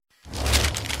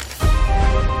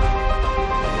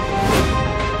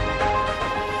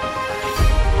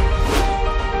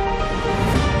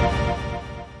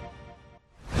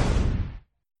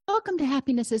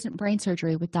Happiness Isn't Brain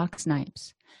Surgery with Doc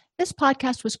Snipes. This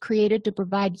podcast was created to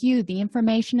provide you the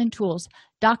information and tools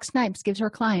Doc Snipes gives her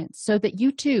clients so that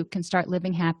you too can start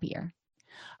living happier.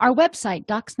 Our website,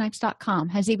 DocSnipes.com,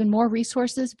 has even more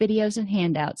resources, videos, and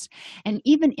handouts, and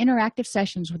even interactive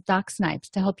sessions with Doc Snipes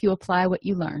to help you apply what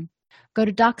you learn. Go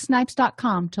to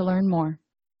DocSnipes.com to learn more.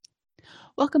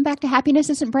 Welcome back to Happiness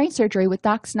Isn't Brain Surgery with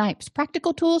Doc Snipes,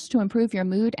 practical tools to improve your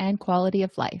mood and quality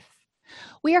of life.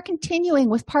 We are continuing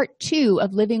with part 2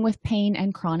 of living with pain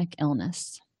and chronic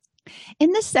illness.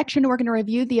 In this section, we're going to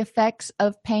review the effects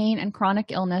of pain and chronic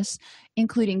illness,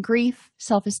 including grief,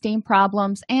 self-esteem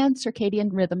problems, and circadian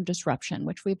rhythm disruption,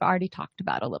 which we've already talked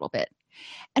about a little bit.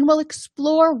 And we'll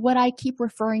explore what I keep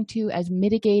referring to as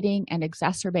mitigating and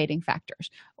exacerbating factors,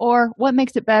 or what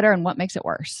makes it better and what makes it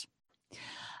worse.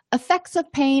 Effects of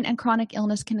pain and chronic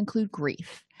illness can include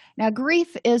grief. Now,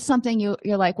 grief is something you're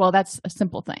like, well, that's a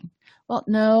simple thing. Well,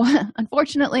 no,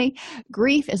 unfortunately,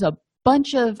 grief is a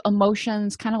bunch of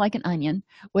emotions, kind of like an onion,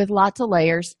 with lots of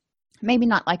layers. Maybe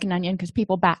not like an onion because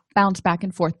people bounce back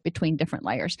and forth between different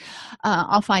layers.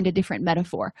 I'll find a different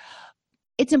metaphor.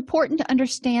 It's important to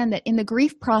understand that in the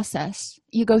grief process,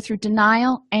 you go through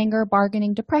denial, anger,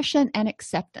 bargaining, depression, and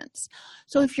acceptance.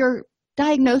 So if you're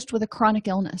diagnosed with a chronic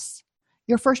illness,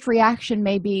 your first reaction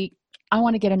may be, I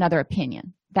want to get another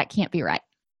opinion. That can't be right.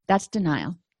 That's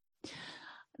denial.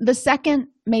 The second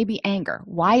may be anger.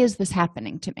 Why is this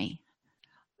happening to me?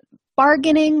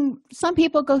 Bargaining, some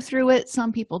people go through it,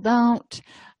 some people don't.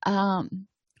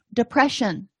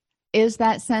 Depression is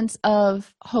that sense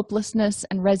of hopelessness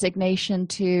and resignation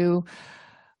to,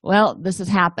 well, this has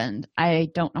happened. I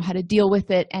don't know how to deal with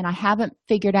it, and I haven't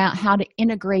figured out how to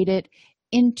integrate it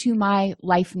into my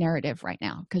life narrative right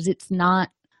now because it's not,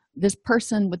 this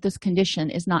person with this condition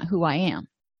is not who I am.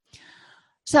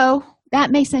 So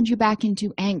that may send you back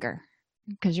into anger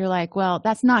because you're like, well,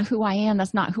 that's not who I am.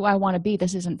 That's not who I want to be.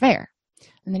 This isn't fair.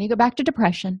 And then you go back to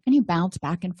depression and you bounce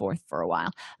back and forth for a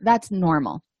while. That's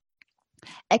normal.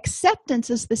 Acceptance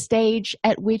is the stage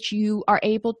at which you are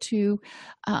able to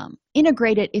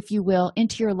integrate it, if you will,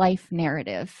 into your life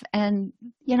narrative. And,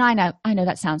 I know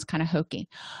that sounds kind of hokey,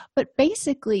 but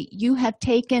basically you have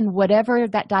taken whatever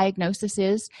that diagnosis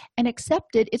is and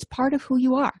accepted it's part of who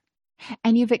you are.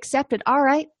 And you've accepted, all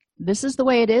right, this is the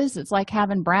way it is. It's like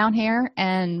having brown hair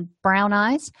and brown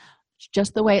eyes. It's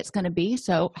just the way it's going to be.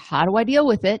 So how do I deal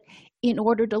with it in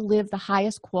order to live the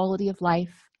highest quality of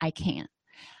life I can?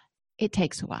 It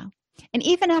takes a while. And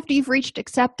even after you've reached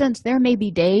acceptance, there may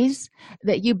be days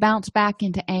that you bounce back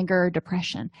into anger or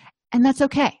depression. And that's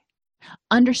okay.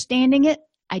 Understanding it,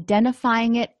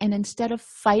 identifying it, and instead of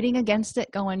fighting against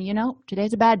it, going,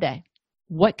 today's a bad day.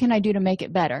 What can I do to make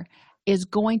it better? Is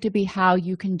going to be how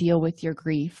you can deal with your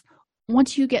grief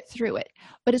once you get through it.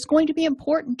 But it's going to be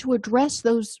important to address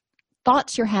those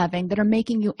thoughts you're having that are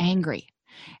making you angry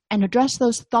and address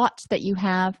those thoughts that you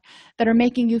have that are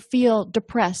making you feel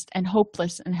depressed and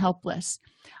hopeless and helpless.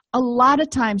 A lot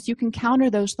of times you can counter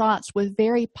those thoughts with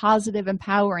very positive,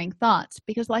 empowering thoughts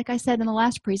because, like I said in the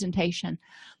last presentation,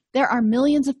 there are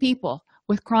millions of people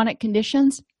with chronic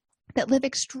conditions that live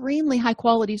extremely high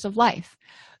qualities of life.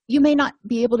 You may not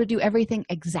be able to do everything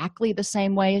exactly the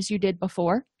same way as you did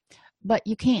before, but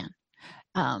you can.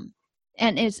 And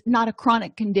it's not a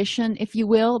chronic condition, if you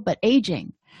will, but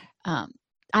aging.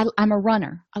 I'm a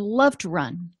runner. I love to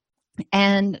run.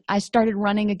 And I started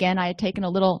running again. I had taken a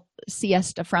little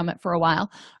siesta from it for a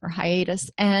while, or hiatus.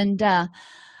 And I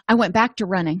went back to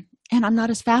running. And I'm not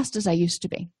as fast as I used to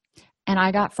be. And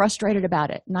I got frustrated about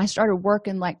it. And I started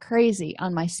working like crazy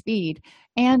on my speed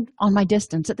and on my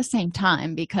distance at the same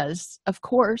time because, of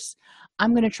course,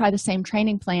 I'm going to try the same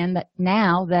training plan that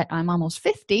now that I'm almost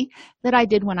 50 that I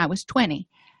did when I was 20.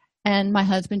 And my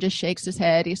husband just shakes his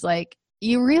head. He's like,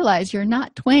 you realize you're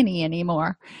not 20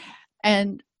 anymore.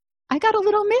 And I got a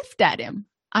little miffed at him.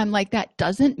 I'm like, that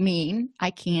doesn't mean I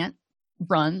can't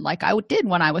run like I did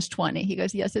when I was 20. He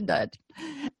goes, yes, it does.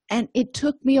 And it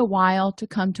took me a while to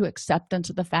come to acceptance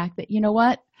of the fact that, you know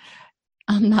what?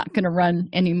 I'm not going to run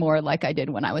anymore like I did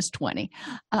when I was 20.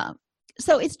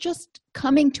 So it's just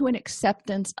coming to an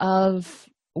acceptance of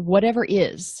whatever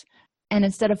is. And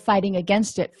instead of fighting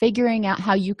against it, figuring out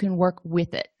how you can work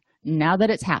with it now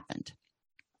that it's happened.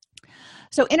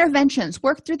 So interventions,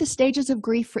 work through the stages of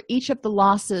grief for each of the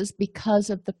losses because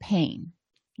of the pain.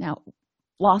 Now,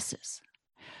 losses.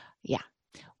 Yeah.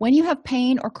 When you have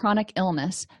pain or chronic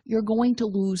illness, you're going to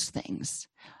lose things.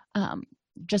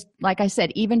 Just like I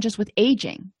said, even just with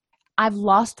aging, I've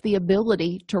lost the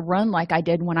ability to run like I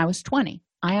did when I was 20.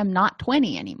 I am not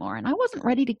 20 anymore, and I wasn't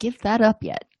ready to give that up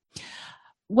yet.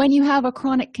 When you have a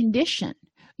chronic condition,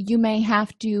 you may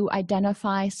have to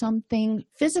identify something,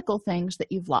 physical things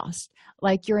that you've lost,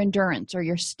 like your endurance or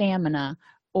your stamina,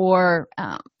 or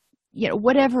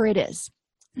whatever it is,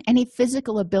 any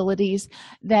physical abilities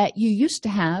that you used to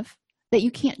have that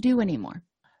you can't do anymore.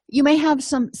 You may have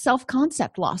some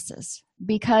self-concept losses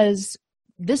because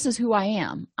this is who I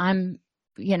am. I'm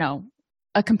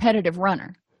a competitive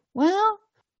runner. Well,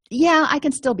 yeah, I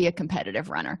can still be a competitive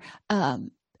runner.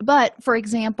 But for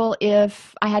example,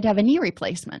 if I had to have a knee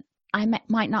replacement, I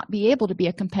might not be able to be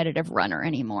a competitive runner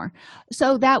anymore.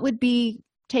 So that would be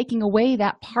taking away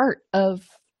that part of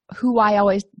who I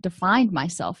always defined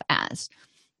myself as.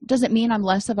 Does it mean I'm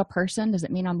less of a person? Does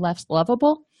it mean I'm less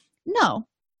lovable? No,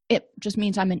 it just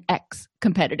means I'm an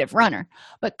ex-competitive runner.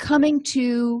 But coming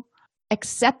to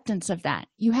acceptance of that,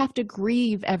 you have to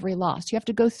grieve every loss. You have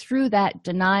to go through that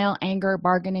denial, anger,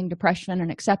 bargaining, depression,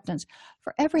 and acceptance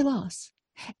for every loss.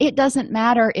 It doesn't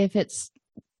matter if it's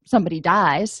somebody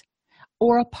dies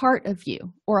or a part of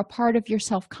you or a part of your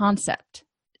self-concept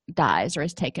dies or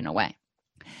is taken away.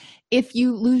 If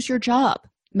you lose your job,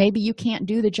 maybe you can't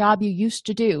do the job you used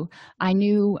to do. I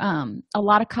knew a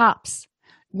lot of cops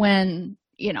when,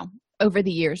 over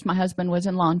the years, my husband was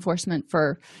in law enforcement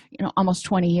for, almost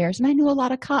 20 years. And I knew a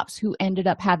lot of cops who ended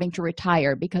up having to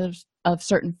retire because of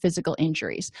certain physical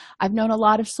injuries. I've known a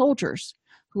lot of soldiers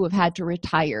who have had to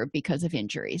retire because of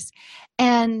injuries.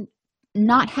 And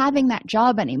not having that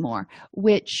job anymore,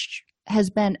 which has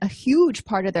been a huge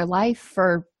part of their life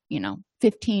for,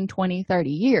 15, 20, 30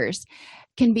 years,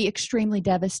 can be extremely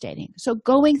devastating. So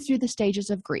going through the stages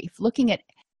of grief, looking at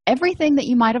everything that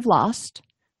you might have lost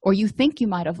or you think you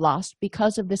might have lost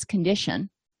because of this condition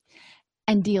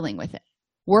and dealing with it,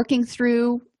 working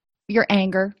through your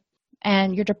anger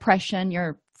and your depression,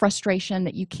 your frustration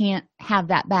that you can't have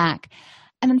that back,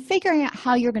 and then figuring out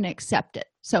how you're going to accept it.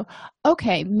 So,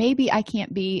 okay, maybe I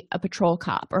can't be a patrol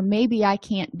cop, or maybe I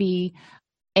can't be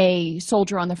a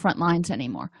soldier on the front lines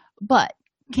anymore, but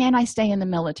can I stay in the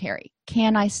military?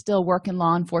 Can I still work in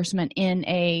law enforcement in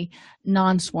a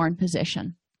non-sworn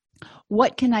position?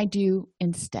 What can I do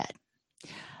instead?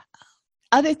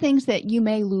 Other things that you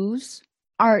may lose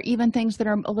are even things that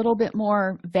are a little bit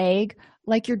more vague,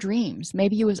 like your dreams.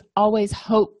 Maybe you always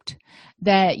hoped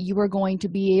that you were going to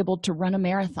be able to run a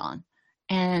marathon,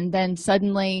 and then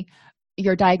suddenly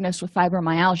you're diagnosed with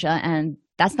fibromyalgia, and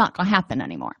that's not going to happen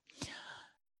anymore.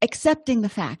 Accepting the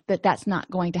fact that that's not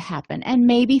going to happen, and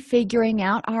maybe figuring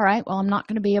out, all right, well, I'm not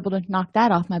going to be able to knock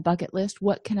that off my bucket list.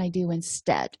 What can I do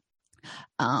instead?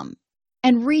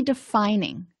 And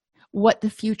redefining what the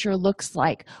future looks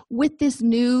like with this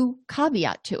new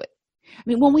caveat to it. I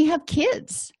mean, when we have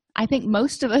kids, I think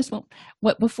most of us,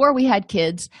 before we had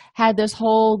kids, had this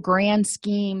whole grand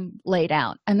scheme laid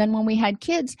out. And then when we had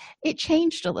kids, it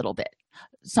changed a little bit.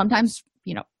 Sometimes,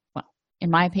 in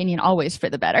my opinion, always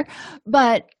for the better.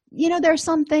 But, there are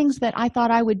some things that I thought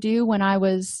I would do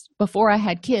before I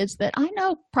had kids that I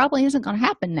know probably isn't going to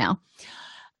happen now.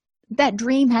 That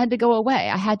dream had to go away.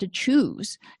 I had to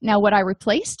choose. Now, what I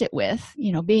replaced it with,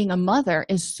 being a mother,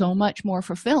 is so much more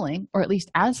fulfilling, or at least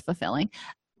as fulfilling,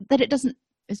 that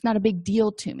it's not a big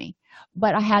deal to me.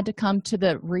 But I had to come to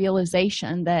the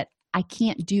realization that I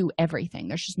can't do everything.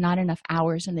 There's just not enough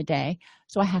hours in the day,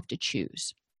 so I have to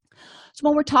choose. So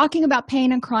when we're talking about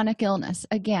pain and chronic illness,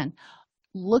 again,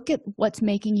 look at what's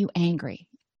making you angry.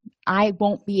 I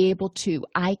won't be able to.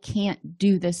 I can't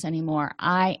do this anymore.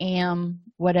 I am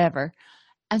whatever.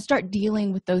 And start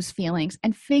dealing with those feelings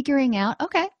and figuring out,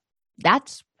 okay,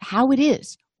 that's how it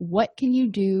is. What can you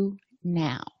do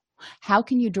now? How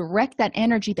can you direct that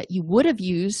energy that you would have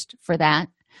used for that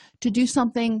to do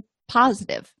something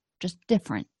positive, just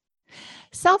different?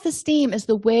 Self-esteem is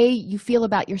the way you feel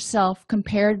about yourself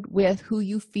compared with who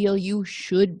you feel you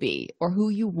should be or who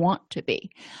you want to be.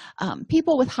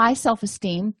 People with high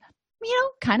self-esteem,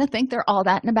 kind of think they're all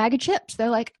that in a bag of chips. They're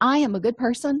like, I am a good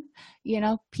person.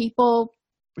 People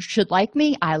should like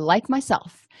me. I like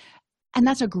myself. And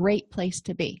that's a great place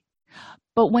to be.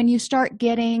 But when you start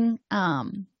getting,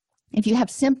 if you have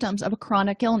symptoms of a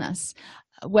chronic illness,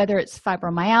 whether it's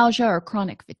fibromyalgia or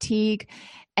chronic fatigue,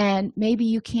 and maybe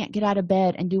you can't get out of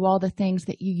bed and do all the things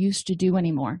that you used to do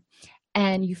anymore,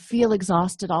 and you feel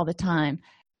exhausted all the time,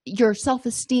 your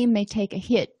self-esteem may take a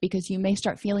hit because you may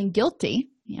start feeling guilty.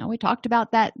 We talked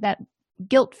about that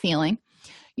guilt feeling.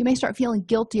 You may start feeling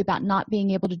guilty about not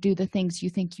being able to do the things you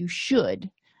think you should.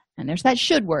 And there's that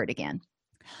should word again.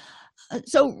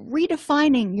 So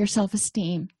redefining your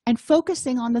self-esteem and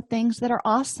focusing on the things that are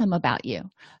awesome about you.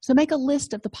 So make a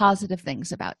list of the positive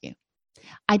things about you.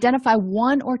 Identify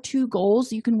 1 or 2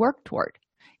 goals you can work toward.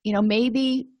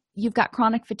 Maybe you've got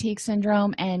chronic fatigue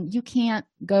syndrome and you can't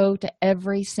go to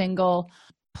every single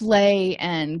play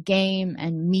and game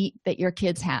and meet that your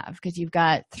kids have because you've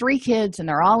got 3 kids and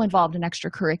they're all involved in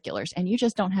extracurriculars and you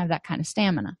just don't have that kind of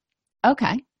stamina.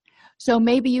 Okay, so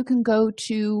maybe you can go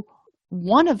to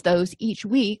one of those each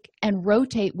week and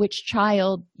rotate which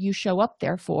child you show up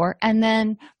there for. And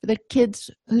then for the kids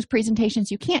whose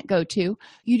presentations you can't go to,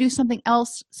 you do something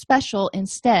else special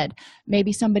instead.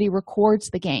 Maybe somebody records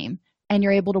the game and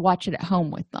you're able to watch it at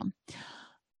home with them.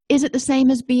 Is it the same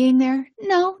as being there?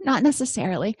 No, not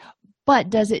necessarily. But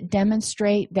does it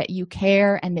demonstrate that you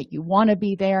care and that you want to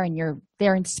be there and you're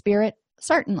there in spirit?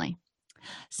 Certainly.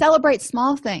 Celebrate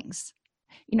small things.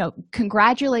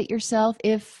 Congratulate yourself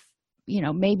if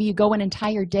maybe you go an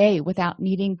entire day without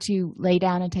needing to lay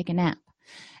down and take a nap.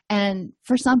 And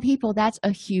for some people, that's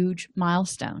a huge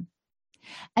milestone.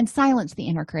 And silence the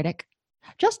inner critic.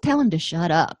 Just tell him to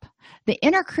shut up. The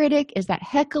inner critic is that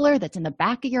heckler that's in the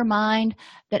back of your mind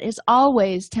that is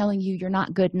always telling you you're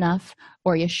not good enough,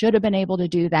 or you should have been able to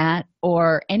do that,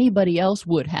 or anybody else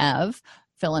would have,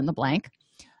 fill in the blank.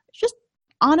 Just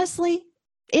honestly,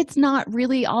 it's not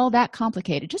really all that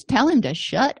complicated. Just tell him to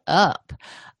shut up.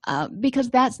 Because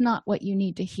that's not what you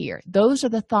need to hear. Those are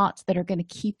the thoughts that are going to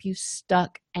keep you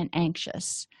stuck and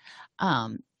anxious.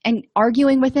 And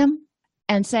arguing with him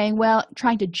and saying,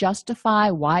 trying to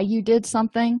justify why you did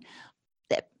something,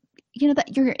 that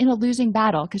you're in a losing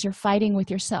battle because you're fighting with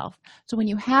yourself. So when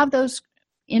you have those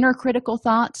inner critical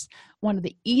thoughts, one of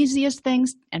the easiest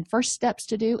things and first steps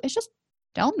to do is just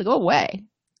tell them to go away.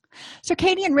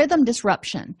 Circadian rhythm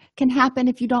disruption can happen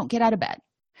if you don't get out of bed.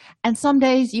 And some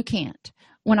days you can't.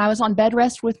 When I was on bed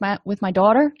rest with my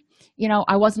daughter,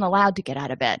 I wasn't allowed to get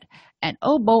out of bed. And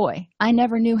oh boy, I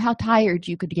never knew how tired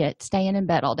you could get staying in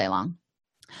bed all day long.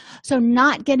 So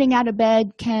not getting out of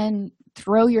bed can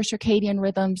throw your circadian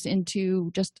rhythms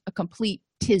into just a complete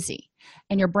tizzy.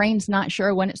 And your brain's not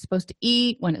sure when it's supposed to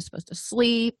eat, when it's supposed to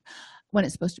sleep, when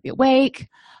it's supposed to be awake.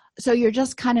 So you're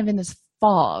just kind of in this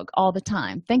fog all the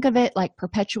time. Think of it like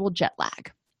perpetual jet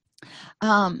lag.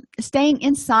 Staying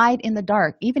inside in the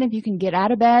dark, even if you can get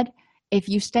out of bed, if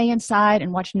you stay inside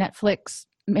and watch Netflix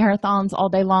marathons all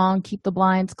day long, keep the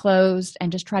blinds closed,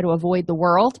 and just try to avoid the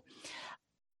world,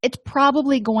 it's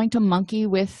probably going to monkey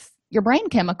with your brain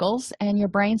chemicals, and your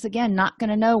brain's, again, not going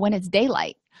to know when it's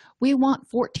daylight. We want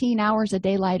 14 hours of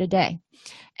daylight a day.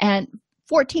 And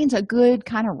 14 is a good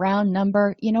kind of round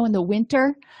number. In the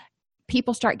winter,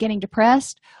 people start getting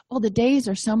depressed. Well, the days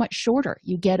are so much shorter.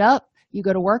 You get up, you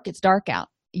go to work, it's dark out.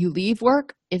 You leave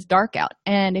work, it's dark out.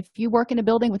 And if you work in a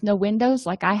building with no windows,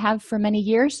 like I have for many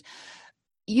years,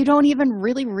 you don't even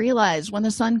really realize when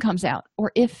the sun comes out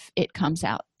or if it comes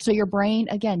out. So your brain,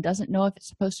 again, doesn't know if it's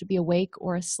supposed to be awake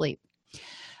or asleep.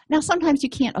 Now, sometimes you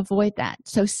can't avoid that.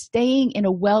 So staying in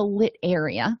a well-lit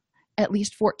area at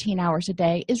least 14 hours a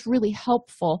day is really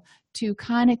helpful to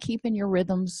kind of keeping your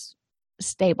rhythms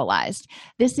stabilized.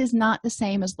 This is not the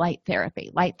same as light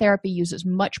therapy. Light therapy uses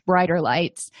much brighter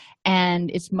lights and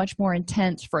it's much more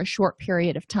intense for a short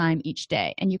period of time each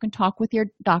day. And you can talk with your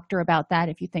doctor about that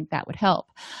if you think that would help.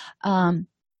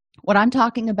 What I'm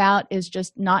talking about is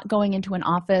just not going into an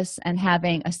office and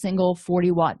having a single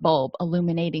 40-watt bulb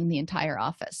illuminating the entire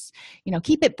office.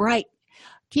 Keep it bright.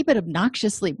 Keep it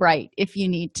obnoxiously bright if you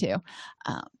need to.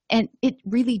 And it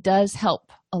really does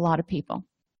help a lot of people.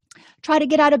 Try to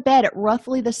get out of bed at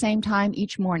roughly the same time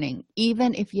each morning,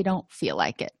 even if you don't feel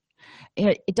like it.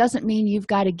 It doesn't mean you've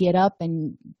got to get up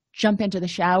and jump into the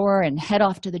shower and head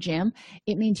off to the gym.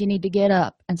 It means you need to get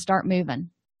up and start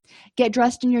moving. Get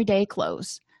dressed in your day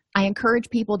clothes. I encourage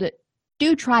people to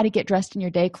try to get dressed in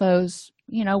your day clothes,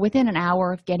 within an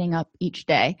hour of getting up each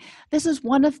day. This is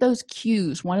one of those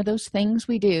cues, one of those things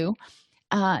we do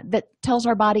that tells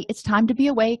our body it's time to be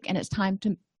awake and it's time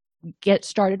to get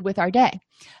started with our day.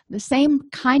 The same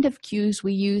kind of cues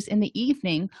we use in the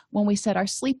evening when we set our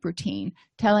sleep routine,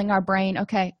 telling our brain,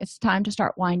 okay, it's time to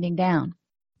start winding down.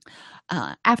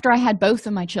 After I had both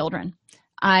of my children,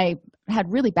 I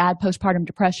had really bad postpartum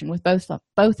depression with both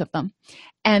of them.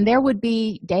 And there would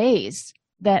be days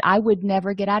that I would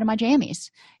never get out of my jammies.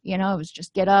 It was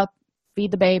just get up, feed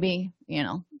the baby,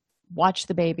 watch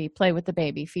the baby, play with the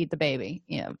baby, feed the baby.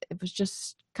 It was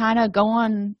just kind of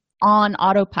going on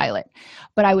autopilot,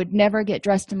 but I would never get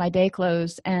dressed in my day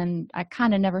clothes, and I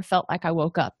kind of never felt like I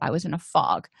woke up. I was in a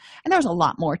fog. And there's a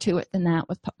lot more to it than that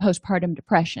with postpartum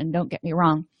depression, don't get me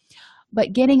wrong.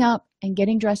 But getting up and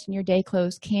getting dressed in your day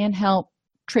clothes can help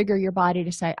trigger your body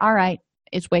to say, all right,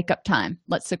 it's wake up time.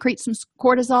 Let's secrete some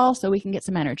cortisol so we can get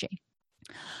some energy.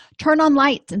 Turn on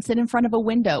lights and sit in front of a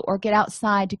window or get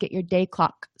outside to get your day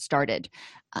clock started.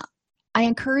 I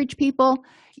encourage people,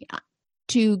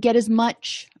 to get as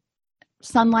much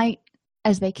sunlight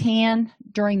as they can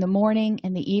during the morning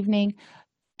and the evening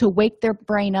to wake their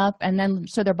brain up, and then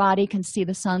so their body can see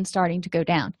the sun starting to go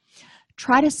down.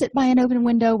 Try to sit by an open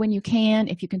window when you can.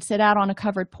 If you can sit out on a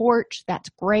covered porch, that's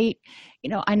great.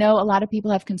 I know a lot of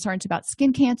people have concerns about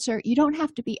skin cancer. You don't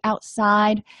have to be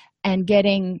outside and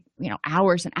getting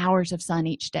hours and hours of sun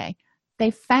each day.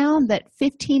 They found that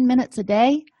 15 minutes a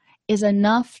day is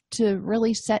enough to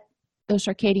really set those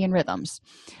circadian rhythms.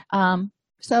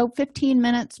 So 15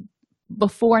 minutes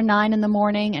before 9 in the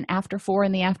morning and after 4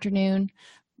 in the afternoon,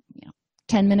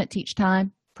 10 minutes each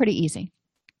time, pretty easy.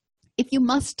 If you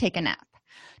must take a nap,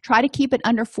 try to keep it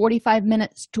under 45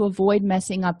 minutes to avoid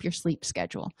messing up your sleep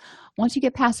schedule. Once you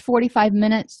get past 45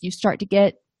 minutes, you start to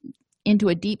get into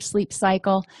a deep sleep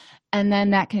cycle, and then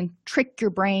that can trick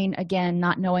your brain again,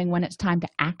 not knowing when it's time to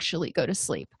actually go to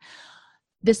sleep.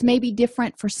 This may be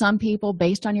different for some people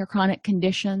based on your chronic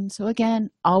condition. So again,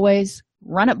 always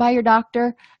run it by your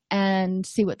doctor and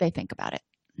see what they think about it.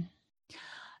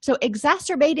 So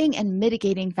exacerbating and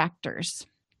mitigating factors.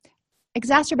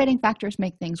 Exacerbating factors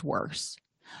make things worse.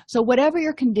 So whatever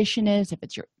your condition is, if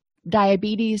it's your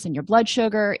diabetes and your blood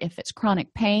sugar, if it's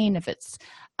chronic pain, if it's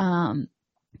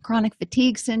chronic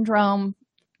fatigue syndrome,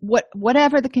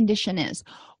 whatever the condition is,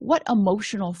 what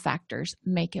emotional factors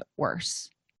make it worse?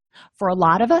 For a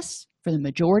lot of us, for the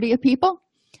majority of people,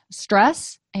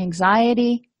 stress,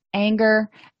 anxiety, anger,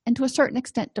 and to a certain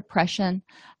extent depression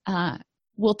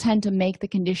will tend to make the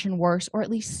condition worse, or at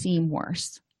least seem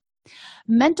worse.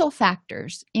 Mental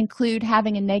factors include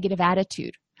having a negative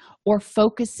attitude or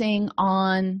focusing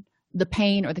on the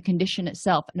pain or the condition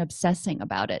itself and obsessing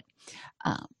about it.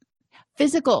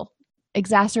 Physical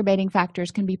exacerbating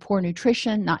factors can be poor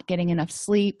nutrition, not getting enough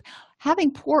sleep,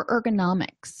 having poor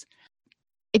ergonomics.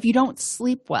 If you don't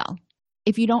sleep well,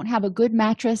 if you don't have a good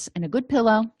mattress and a good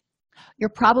pillow, you're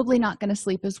probably not going to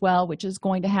sleep as well, which is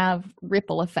going to have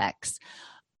ripple effects.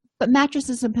 But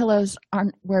mattresses and pillows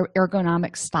aren't where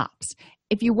ergonomics stops.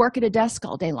 If you work at a desk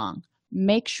all day long,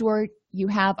 make sure you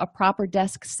have a proper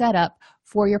desk setup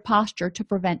for your posture to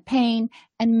prevent pain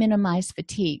and minimize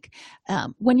fatigue.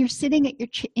 When you're sitting at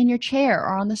in your chair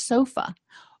or on the sofa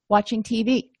watching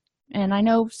TV, and I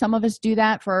know some of us do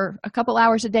that for a couple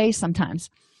hours a day sometimes.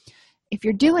 If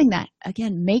you're doing that,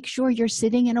 again, make sure you're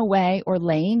sitting in a way or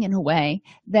laying in a way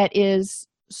that is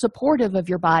supportive of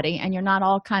your body and you're not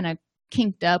all kind of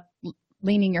kinked up,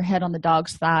 leaning your head on the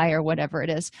dog's thigh or whatever it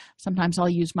is. Sometimes I'll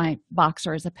use my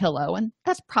boxer as a pillow, and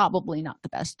that's probably not the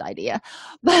best idea.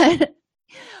 But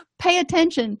pay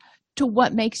attention to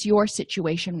what makes your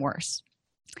situation worse.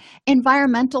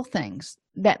 Environmental things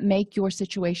that make your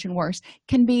situation worse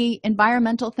can be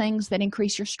environmental things that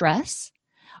increase your stress,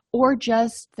 or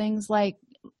just things like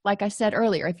I said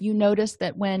earlier, if you notice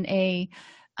that when a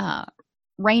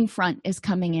rain front is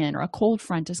coming in or a cold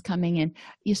front is coming in,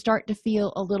 you start to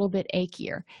feel a little bit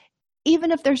achier.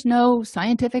 Even if there's no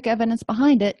scientific evidence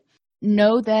behind it,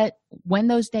 know that when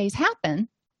those days happen,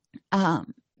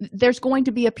 there's going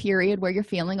to be a period where you're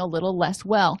feeling a little less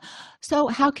well. So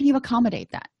how can you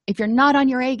accommodate that? If you're not on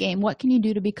your A game, what can you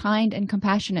do to be kind and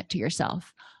compassionate to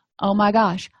yourself? Oh my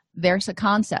gosh, there's a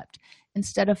concept.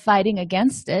 Instead of fighting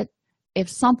against it, if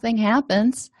something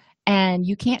happens and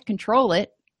you can't control it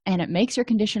and it makes your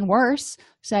condition worse,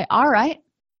 say, all right,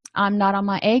 I'm not on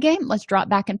my A game. Let's drop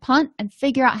back and punt and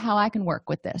figure out how I can work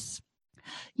with this.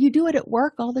 You do it at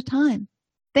work all the time.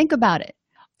 Think about it.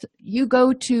 You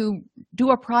go to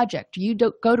do a project, you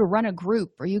go to run a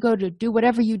group, or you go to do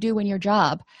whatever you do in your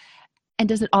job. And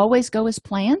does it always go as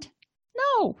planned?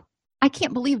 No, I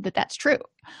can't believe that that's true.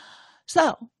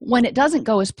 So when it doesn't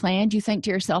go as planned, you think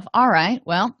to yourself, all right,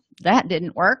 well, that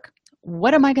didn't work.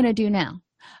 What am I going to do now?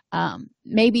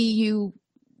 Maybe you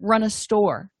run a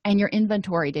store and your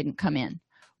inventory didn't come in.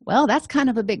 Well, that's kind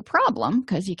of a big problem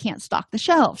because you can't stock the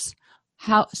shelves.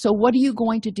 So what are you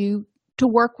going to do to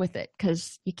work with it?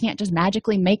 Because you can't just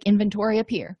magically make inventory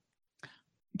appear.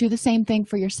 Do the same thing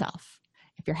for yourself.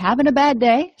 If you're having a bad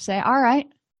day, say, all right,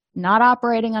 not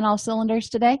operating on all cylinders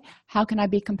today. How can I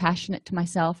be compassionate to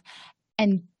myself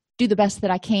and do the best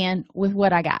that I can with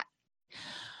what I got?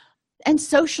 And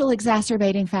social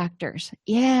exacerbating factors.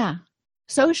 Yeah.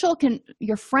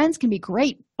 Your friends can be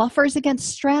great buffers against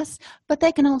stress, but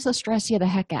they can also stress you the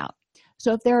heck out.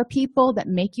 So if there are people that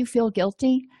make you feel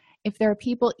guilty, if there are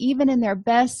people even in their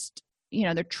best,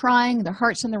 they're trying, their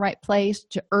heart's in the right place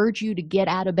to urge you to get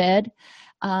out of bed,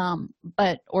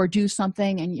 or do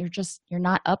something and you're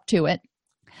not up to it,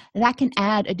 that can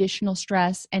add additional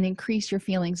stress and increase your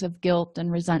feelings of guilt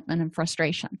and resentment and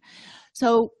frustration.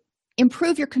 So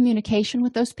Improve your communication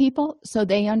with those people so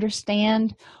they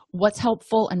understand what's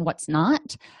helpful and what's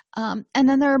not. And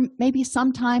then there may be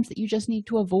some times that you just need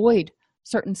to avoid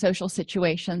certain social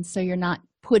situations so you're not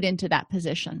put into that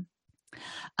position.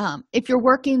 If you're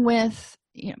working with,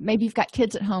 maybe you've got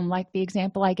kids at home, like the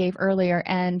example I gave earlier,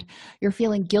 and you're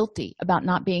feeling guilty about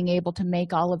not being able to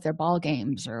make all of their ball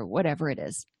games or whatever it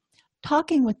is,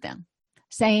 talking with them,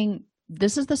 saying,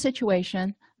 this is the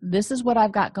situation, this is what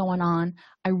I've got going on,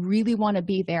 I really want to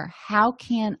be there. How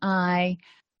can I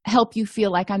help you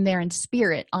feel like I'm there in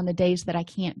spirit on the days that I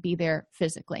can't be there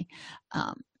physically?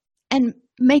 And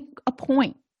make a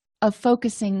point of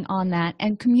focusing on that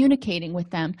and communicating with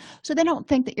them so they don't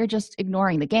think that you're just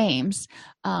ignoring the games,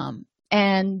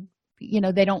 and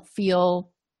they don't feel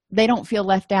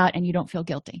left out and you don't feel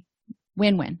guilty.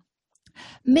 Win-win.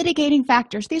 Mitigating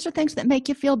factors, these are things that make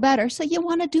you feel better, so you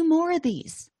want to do more of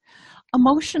these.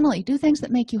 Emotionally, do things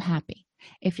that make you happy.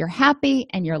 If you're happy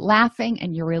and you're laughing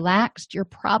and you're relaxed, you're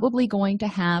probably going to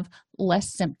have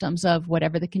less symptoms of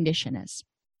whatever the condition is.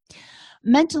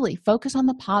 Mentally, focus on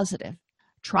the positive.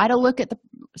 Try to look at the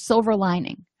silver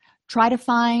lining. Try to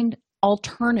find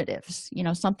alternatives.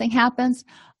 Something happens.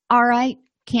 All right,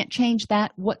 can't change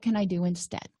that. What can I do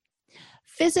instead?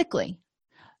 Physically,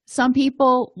 some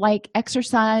people like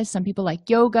exercise. Some people like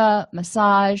yoga,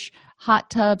 massage, hot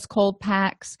tubs, cold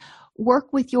packs.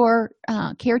 Work with your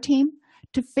care team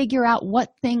to figure out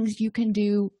what things you can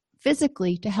do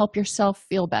physically to help yourself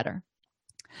feel better.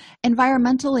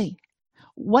 Environmentally,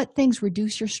 what things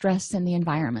reduce your stress in the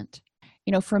environment?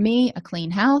 For me, a clean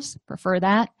house, prefer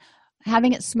that.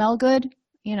 Having it smell good,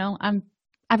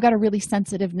 I've got a really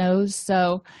sensitive nose,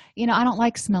 so I don't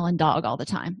like smelling dog all the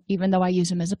time, even though I use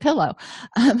them as a pillow.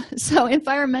 So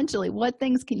environmentally, what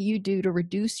things can you do to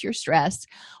reduce your stress?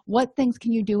 What things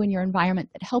can you do in your environment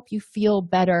that help you feel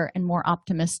better and more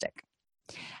optimistic?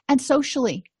 And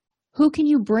socially, who can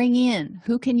you bring in?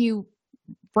 Who can you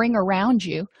bring around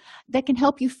you that can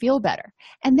help you feel better?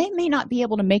 And they may not be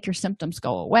able to make your symptoms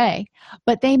go away,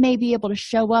 but they may be able to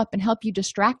show up and help you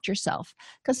distract yourself,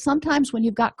 because sometimes when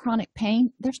you've got chronic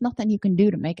pain, there's nothing you can do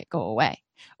to make it go away,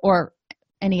 or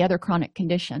any other chronic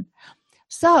condition.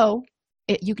 So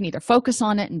you can either focus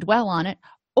on it and dwell on it,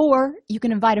 or you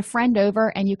can invite a friend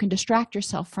over and you can distract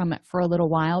yourself from it for a little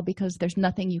while, because there's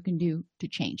nothing you can do to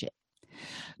change it.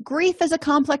 Grief is a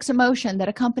complex emotion that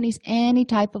accompanies any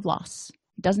type of loss.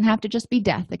 It doesn't have to just be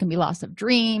death. It can be loss of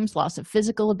dreams, loss of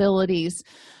physical abilities,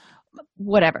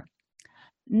 whatever.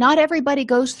 Not everybody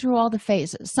goes through all the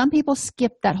phases. Some people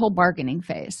skip that whole bargaining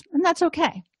phase, and that's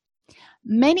okay.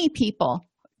 Many people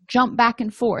jump back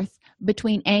and forth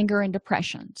between anger and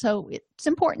depression. So it's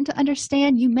important to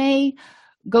understand you may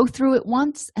go through it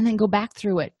once and then go back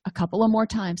through it a couple of more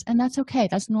times, and that's okay.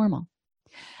 That's normal.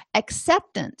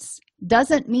 Acceptance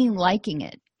doesn't mean liking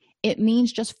it. It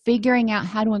means just figuring out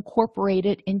how to incorporate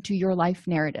it into your life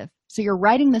narrative. So you're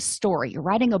writing this story, you're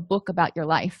writing a book about your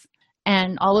life,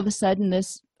 and all of a sudden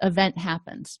this event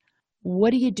happens.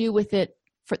 What do you do with it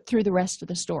through the rest of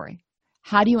the story?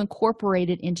 How do you incorporate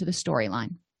it into the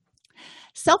storyline?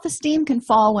 Self-esteem can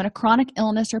fall when a chronic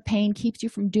illness or pain keeps you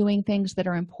from doing things that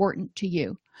are important to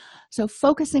you. So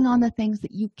focusing on the things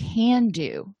that you can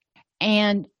do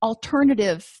and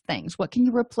alternative things. What can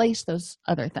you replace those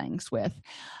other things with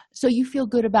so you feel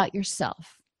good about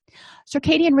yourself?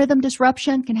 Circadian rhythm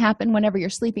disruption can happen whenever you're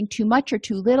sleeping too much or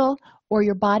too little, or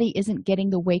your body isn't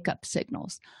getting the wake-up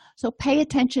signals. So pay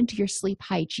attention to your sleep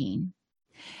hygiene.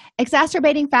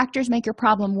 Exacerbating factors make your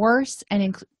problem worse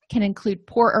and can include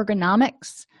poor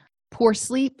ergonomics, poor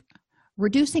sleep,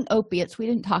 reducing opiates. We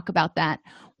didn't talk about that.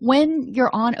 When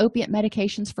you're on opiate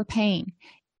medications for pain,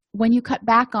 when you cut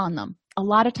back on them, a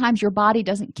lot of times your body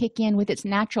doesn't kick in with its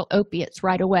natural opiates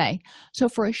right away. So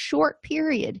for a short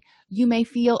period, you may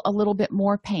feel a little bit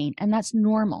more pain, and that's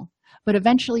normal. But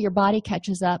eventually your body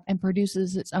catches up and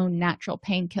produces its own natural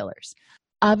painkillers.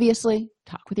 Obviously,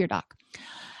 talk with your doc.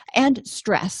 And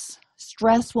stress.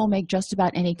 Stress will make just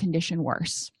about any condition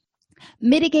worse.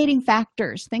 Mitigating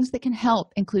factors, things that can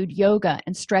help, include yoga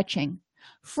and stretching.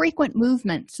 Frequent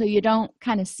movement so you don't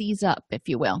kind of seize up, if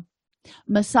you will.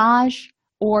 Massage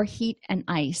or heat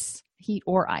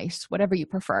or ice, whatever you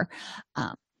prefer.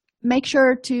 Make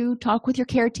sure to talk with your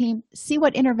care team, see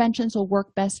what interventions will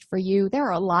work best for you. There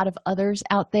are a lot of others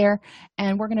out there,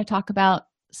 and we're going to talk about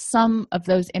some of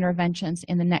those interventions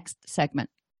in the next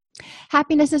segment.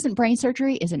 Happiness Isn't Brain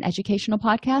Surgery is an educational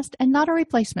podcast and not a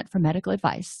replacement for medical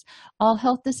advice. All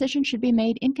health decisions should be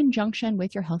made in conjunction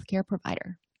with your healthcare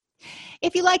provider.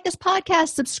 If you like this podcast,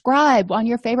 subscribe on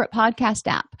your favorite podcast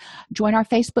app. Join our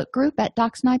Facebook group at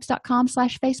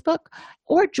docsnipes.com/Facebook,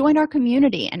 or join our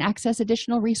community and access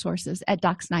additional resources at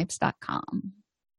docsnipes.com.